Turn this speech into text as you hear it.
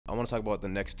I want to talk about the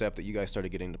next step that you guys started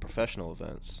getting to professional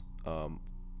events.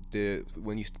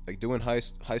 When you like doing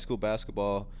high school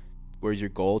basketball, where's your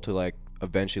goal to like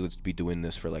eventually let's be doing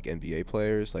this for like NBA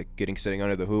players, like sitting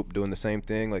under the hoop doing the same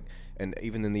thing, like, and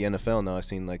even in the NFL now I've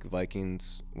seen like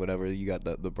Vikings, whatever, you got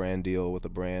the brand deal with the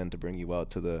brand to bring you out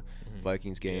to the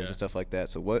Vikings games and stuff like that.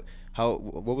 So what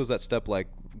was that step like,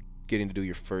 getting to do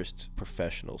your first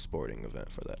professional sporting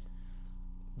event for that?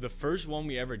 The first one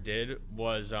we ever did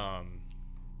was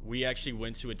we actually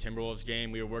went to a Timberwolves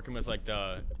game. We were working with like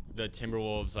the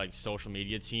Timberwolves like social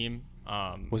media team.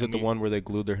 Was it the one where they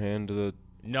glued their hand to the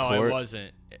No, court? It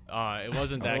wasn't. It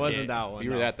wasn't that. It wasn't that one.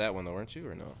 You were at that one though, weren't you,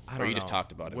 or no? I don't or you know. just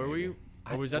talked about it? Where were maybe? you?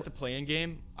 Or was that the play-in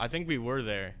game? I think we were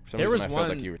there. For some There was reason, I felt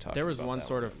one. like you were talking There was about one that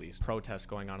sort one, of at least. protest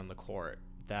going on in the court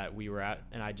that we were at,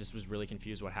 and I just was really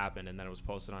confused what happened, and then it was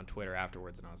posted on Twitter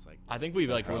afterwards, and I was like, I think we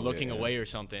like were probably looking it, yeah. away or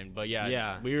something. But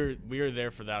Yeah. we were there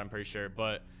for that. I'm pretty sure.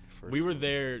 But we were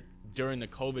there during the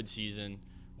COVID season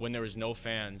when there was no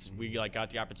fans. We like got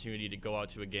the opportunity to go out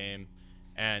to a game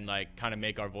and like kind of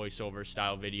make our voiceover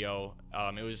style video.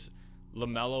 It was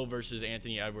LaMelo versus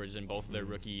Anthony Edwards in both of their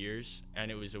rookie years,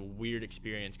 and it was a weird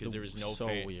experience because there was no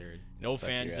weird. no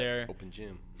fans there. Open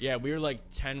gym. Yeah, we were like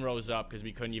 10 rows up because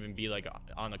we couldn't even be like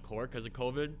on the court because of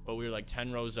COVID, but we were like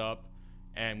 10 rows up,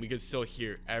 and we could still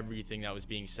hear everything that was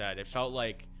being said. It felt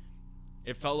like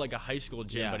a high school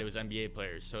gym, but it was NBA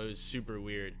players, so it was super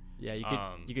weird. Yeah,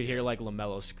 you could hear like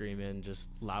LaMelo screaming just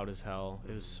loud as hell.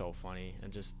 It was so funny,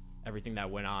 and just everything that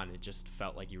went on, it just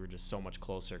felt like you were just so much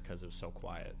closer because it was so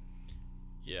quiet.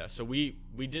 Yeah, so we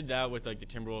did that with like the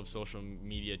Timberwolves social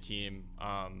media team,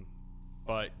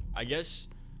 but I guess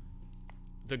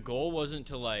the goal wasn't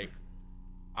to like,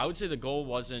 I would say the goal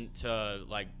wasn't to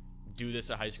like do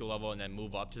this at high school level and then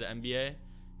move up to the NBA,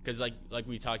 because like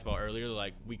we talked about earlier,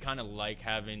 like we kind of like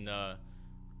having the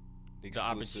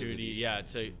opportunity,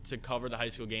 to cover the high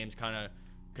school games, kind of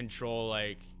control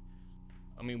like,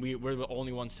 I mean we're the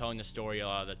only ones telling the story a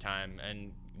lot of the time,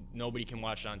 and nobody can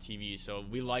watch it on TV, so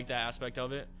we like that aspect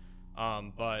of it.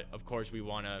 But of course we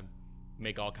want to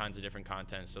make all kinds of different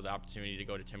content, so the opportunity to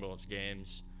go to Timberwolves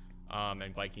games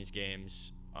and Vikings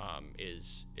games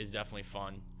is definitely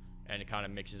fun, and it kind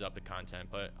of mixes up the content.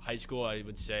 But high school, I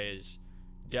would say, is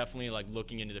definitely like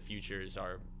looking into the future is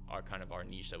our kind of our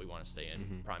niche that we want to stay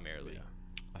in primarily. Yeah.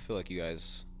 I feel like you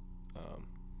guys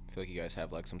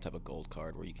have like some type of gold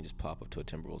card where you can just pop up to a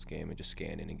Timberwolves game and just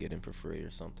scan in and get in for free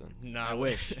or something. Nah, I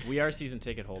wish. We are season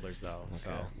ticket holders though, Okay.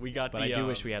 so we got but the. I do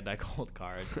wish we had that gold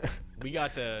card. We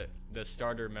got the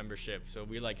starter membership, so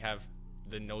we like have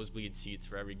the nosebleed seats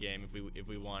for every game if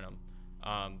we want them.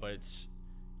 But it's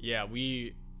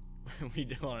we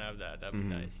don't have that. That'd be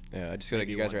nice. Yeah, I just feel like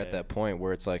Maybe you guys one are at day. that point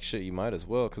where it's like, shit, you might as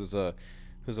well, because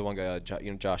who's the one guy,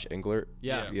 Josh Englert?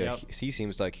 Yeah. Yeah. He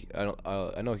seems like, I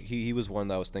know he was one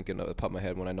that I was thinking of, pop my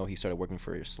head when I know he started working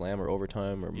for Slam or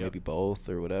Overtime or maybe both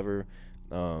or whatever,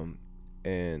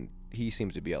 and he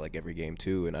seems to be at like every game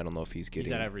too, and I don't know if he's getting.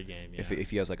 He's at every game. Yeah. If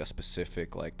he has like a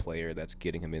specific like player that's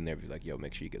getting him in there, be like, yo,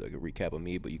 make sure you get like a recap of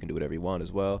me, but you can do whatever you want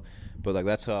as well. But like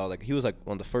that's how like he was like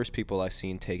one of the first people I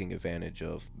seen taking advantage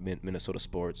of Minnesota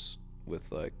sports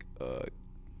with like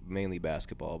mainly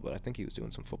basketball, but I think he was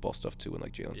doing some football stuff too when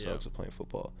like Jalen Suggs was playing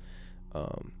football.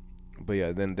 But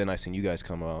yeah, then I seen you guys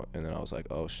come out, and then I was like,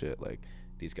 oh shit, like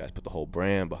these guys put the whole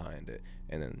brand behind it,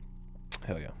 and then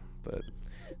hell yeah. But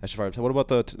that's far. So what about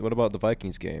the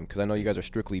Vikings game? Because I know you guys are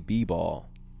strictly B-ball,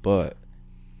 but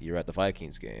you're at the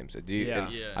Vikings games. Do you,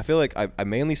 Yeah. I feel like I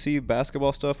mainly see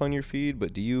basketball stuff on your feed,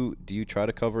 but do you try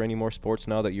to cover any more sports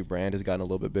now that your brand has gotten a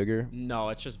little bit bigger? No,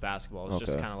 it's just basketball. It's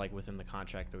just Okay. kind of like within the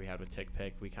contract that we had with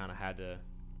TickPick, we kind of had to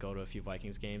go to a few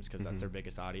Vikings games because that's their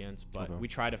biggest audience. But we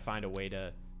try to find a way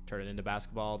to turn it into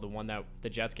basketball. The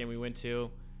Jets game we went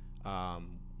to,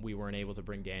 we weren't able to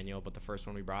bring Daniel, but the first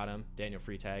one we brought him, Daniel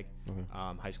Freitag,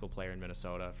 high school player in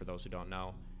Minnesota, for those who don't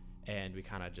know. And we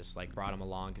kind of just like brought him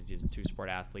along because he's a two-sport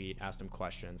athlete, asked him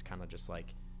questions, kind of just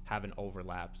like have an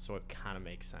overlap, so it kind of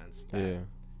makes sense. That,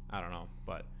 I don't know,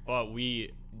 but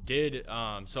we did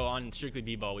so on Strictly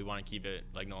B-Ball, we want to keep it,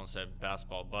 like Nolan said,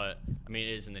 basketball, but I mean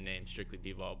it is in the name, Strictly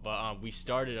B-Ball. But we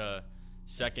started a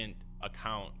second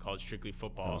account called Strictly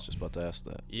Football. I was just about to ask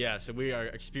that. Yeah, so we are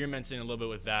experimenting a little bit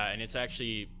with that, and it's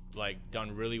actually like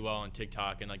done really well on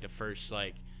TikTok. And like the first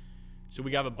like, so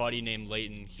we have a buddy named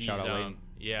Leighton. He's Shout out Leighton.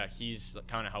 Yeah, he's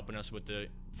kind of helping us with the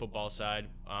football side.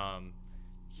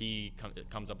 He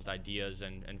comes up with ideas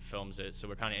and films it, so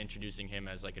we're kind of introducing him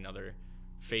as like another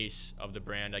face of the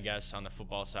brand, I guess, on the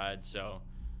football side. So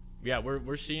yeah,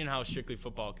 we're seeing how Strictly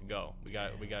Football could go. We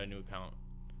got a new account.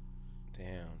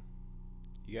 Damn.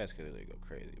 You guys could really go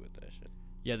crazy with that shit.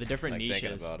 Yeah, the different Like, thinking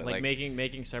niches, about it. like, Like,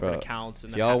 making separate bro, accounts.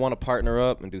 And If then y'all want to partner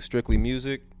up and do strictly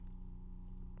music,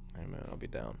 hey man, I'll be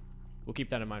down. we'll keep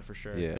that in mind for sure. Yeah.